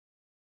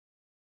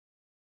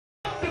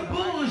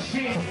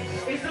shit.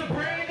 It's a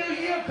brand new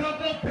year, come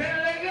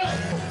prepare, let go.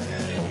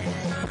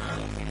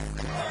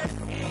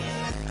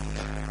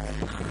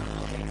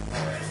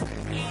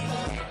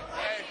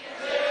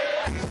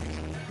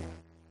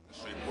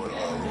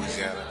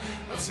 Louisiana.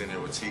 I'm sitting here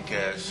with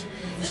T-Cash.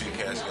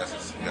 T-Cash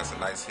got some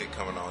nice hit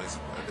coming on. He's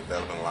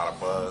developing a lot of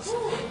buzz,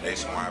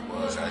 nationwide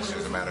buzz. Actually,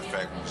 as a matter of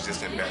fact, we was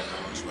just in Baton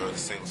Rouge. We heard the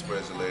single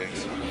Spread Your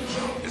Legs.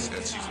 It's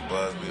achieved some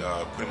buzz. We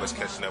pretty much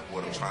catching up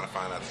with him, trying to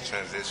find out the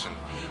transition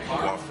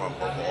going from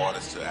local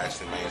artists to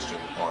actually mainstream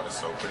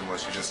artists. So pretty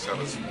much you just tell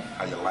us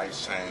how your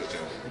life's changed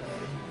and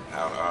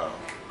how,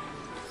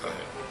 go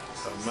ahead.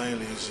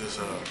 Mainly it's just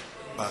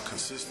about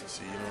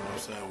consistency, you know what I'm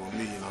saying, with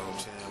me, you know what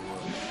I'm saying,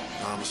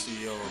 I'm a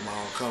CEO of my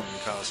own company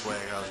called Swag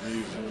House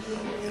Music,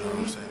 you know what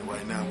I'm saying.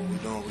 Right now what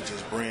we're doing, we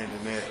just branding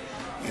that,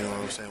 you know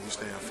what I'm saying, we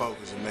staying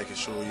focused and making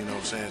sure, you know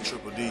what I'm saying,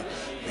 Triple D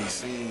be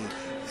seen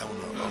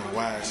on a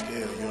wide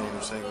scale, you know what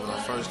I'm saying. When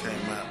I first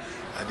came out,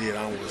 I did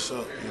On What's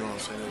Up, you know what I'm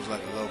saying, it was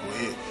like a local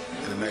hit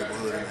in the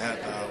neighborhood in the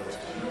after hours,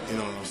 you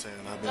know what I'm saying.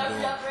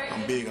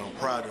 I'm big on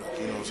product,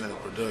 you know what I'm saying,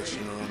 production,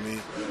 you know what I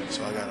mean.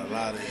 So I got a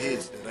lot of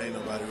hits that ain't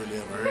nobody really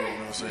ever heard, you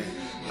know what I'm saying,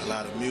 a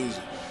lot of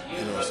music,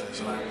 you know what I'm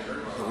saying.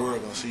 So the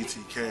world gonna see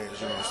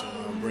T-Cash, you know what I'm saying,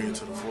 I'm gonna bring it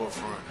to the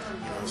forefront,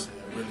 you know what I'm saying.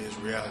 Really it's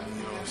reality,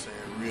 you know what I'm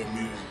saying, real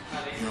music,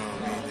 you know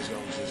what I mean. It's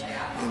gonna just,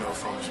 you know,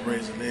 from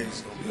Spread Your Legs,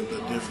 it's gonna be a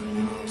little different,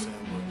 you know what I'm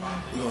saying. But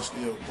we're gonna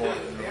still party,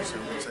 you know what I'm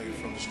saying. We're gonna take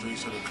it from the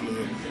streets to the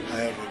club,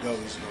 however it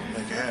goes, it's gonna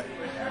make it happen.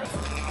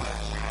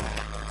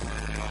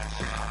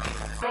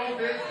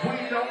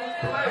 We don't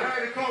play. I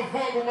had to come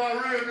fuck with my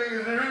real niggas,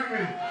 you hear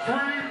me?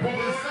 Free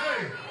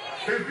pussy.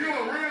 If you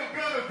a real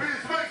gutter,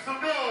 bitch, make some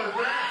noise,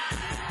 man.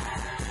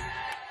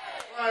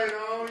 Right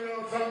on, you know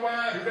what I'm talking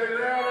about? You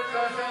better out,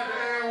 shout out to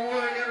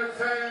Aaron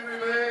Entertainment,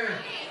 man.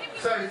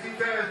 Say,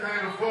 T-Cash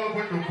came to fuck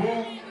with the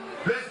boot.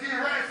 Let's get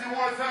ratchet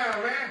one time,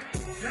 man.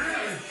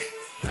 Yeah.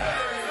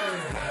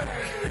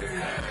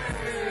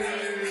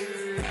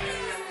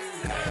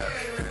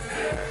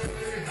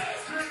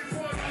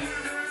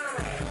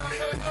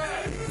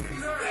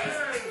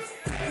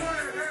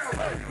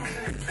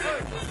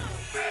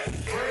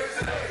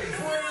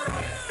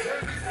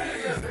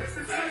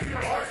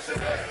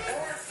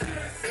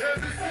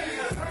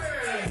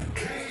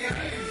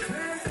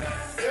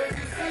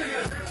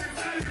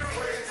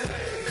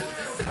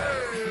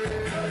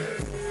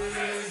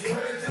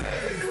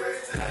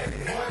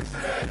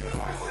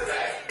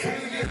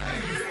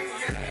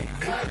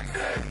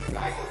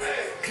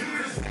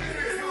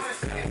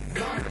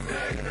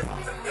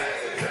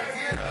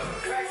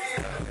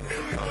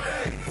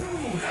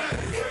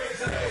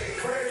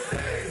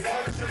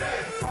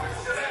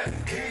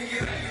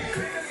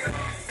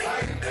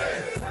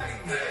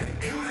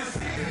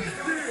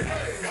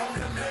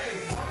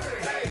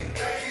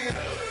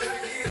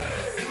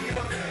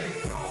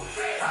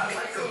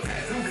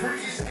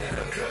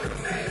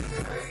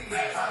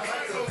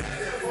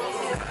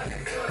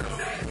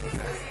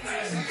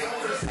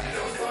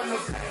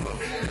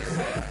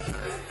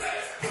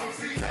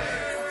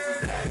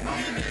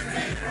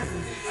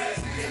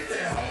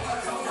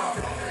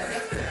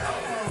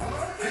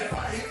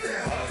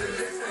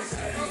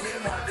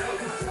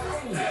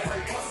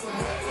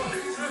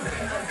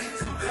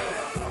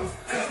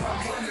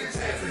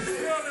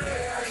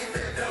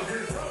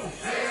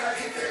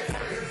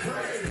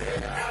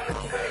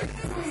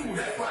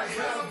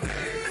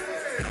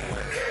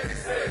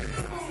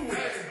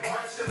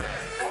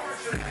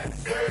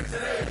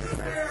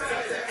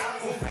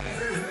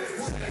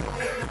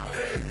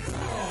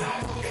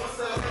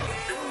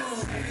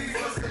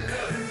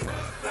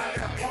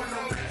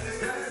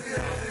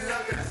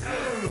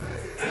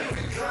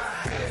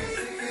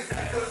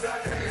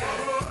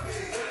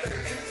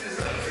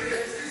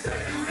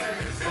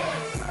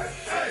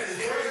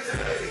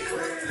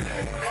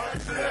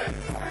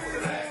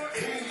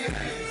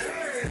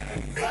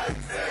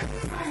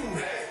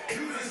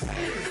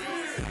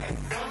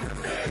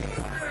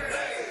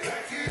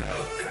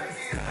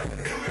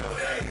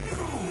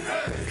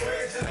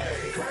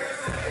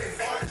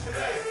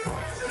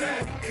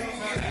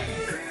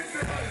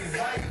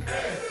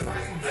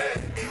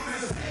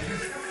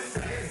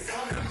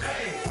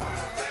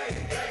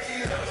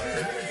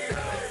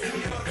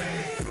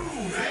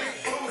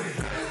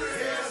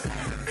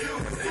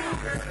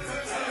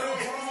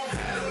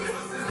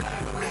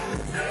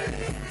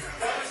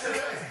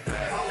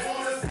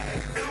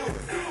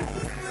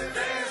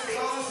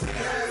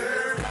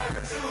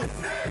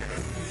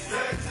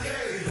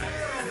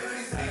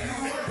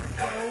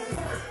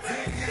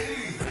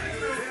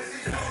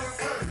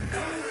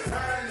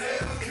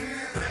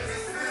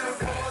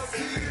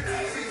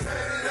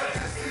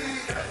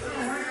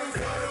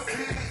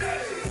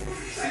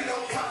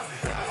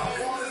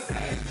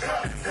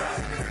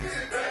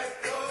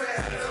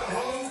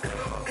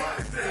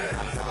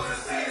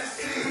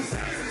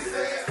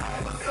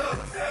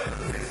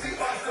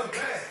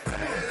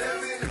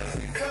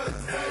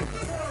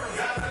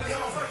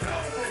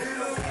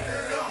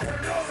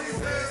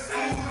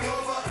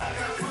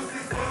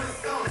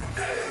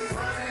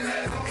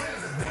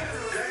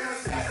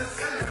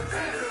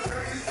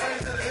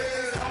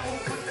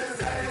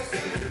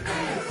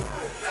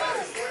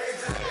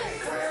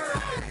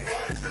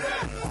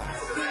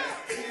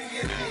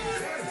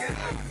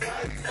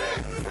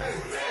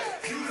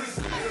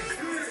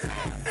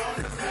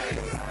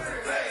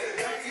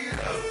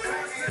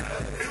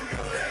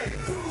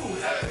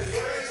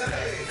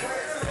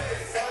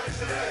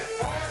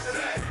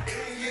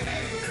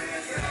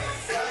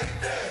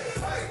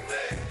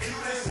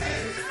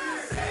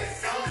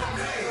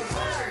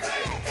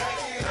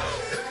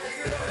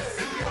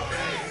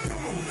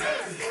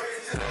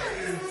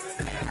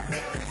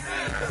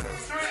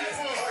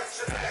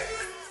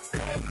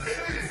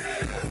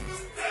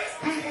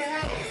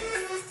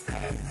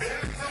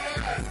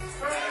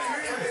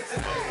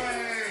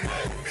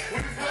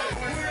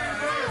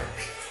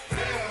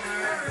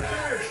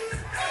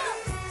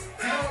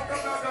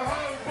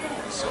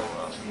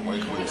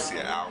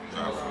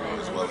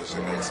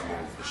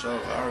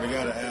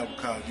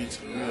 called Get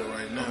to the Real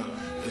right now.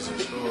 It's in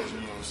stores,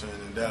 you know what I'm saying,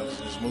 in Dallas.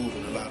 And it's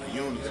moving a lot of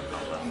units, you know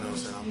what I'm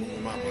saying. I'm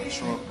moving out my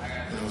trunk, you know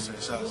what I'm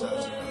saying. Shouts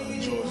out to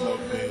George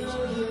Lopez,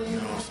 you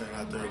know what I'm saying,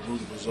 out there at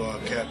Brutal Bazaar,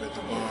 Cap at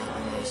the Barn,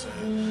 you know what I'm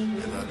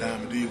saying, and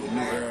Diamond Eagle,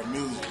 New Era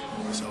Music.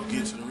 So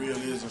Get to the Real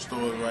is in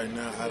stores right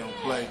now. I Don't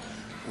Play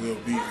will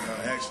be,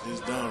 actually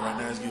it's done right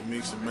now. It's getting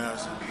mixed and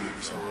mastered.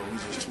 So we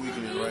just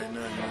tweaking it right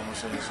now, you know what I'm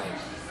saying. So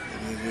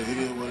it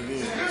is what it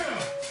is.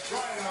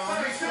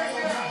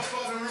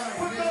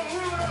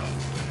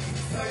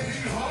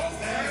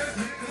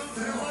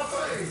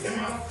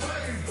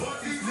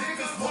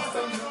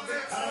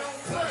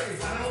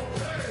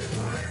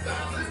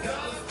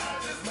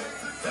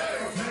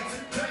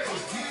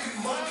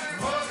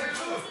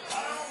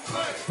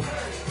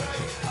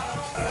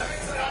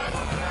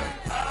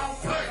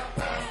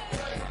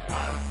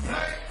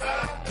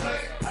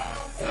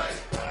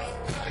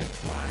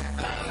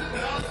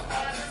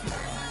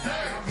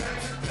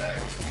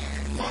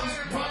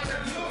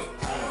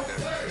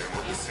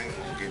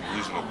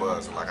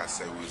 Buzz. Like I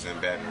said, we was in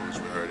Baton Rouge,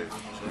 we heard it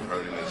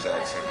in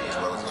Jackson, as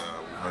well as we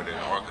heard it in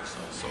Arkansas.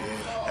 So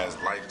has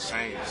life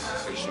changed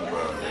since you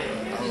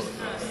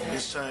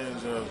It's changed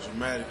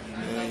dramatically,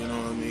 man, you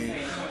know what I mean?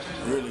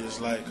 Really,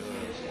 it's like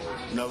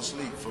no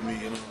sleep for me,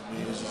 you know what I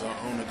mean? It's just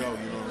on the go,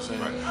 you know what I'm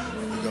saying? Right.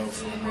 We go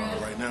from,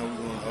 right now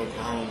we're going to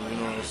Oklahoma, you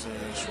know what I'm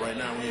saying? Right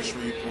now we're in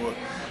Shreveport, you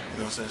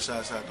know what I'm saying?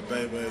 Shouts out to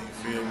Baby, you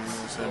feel me, you know what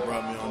I'm saying?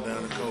 Brought me on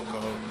down to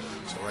Coco.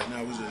 So right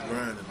now we just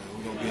grinding, man.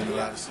 We're going to be in a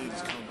lot of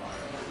cities coming.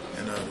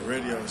 And the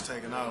radio is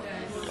taking off.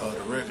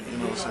 The record, you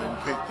know what I'm saying?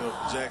 We picked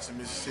up Jackson,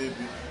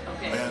 Mississippi,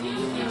 Baton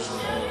Rouge,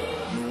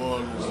 New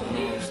Orleans, you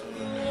know what I'm saying?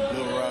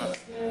 Little Rock,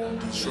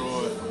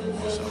 Detroit.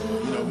 So,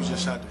 you know, we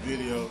just shot the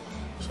video.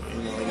 So,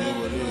 you know, it is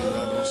what it is. You're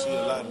not going to see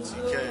a lot of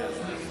TK.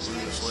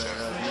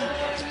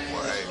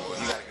 Well, hey,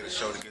 you got to get a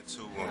show to get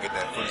to. We're going to get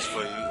that footage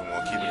for you. We're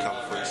going to keep it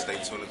coming for you.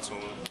 Stay tuned to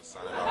it.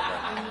 Signing off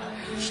right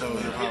now. Show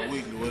Hip Hop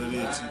Weekly, what it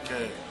is,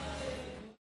 TK.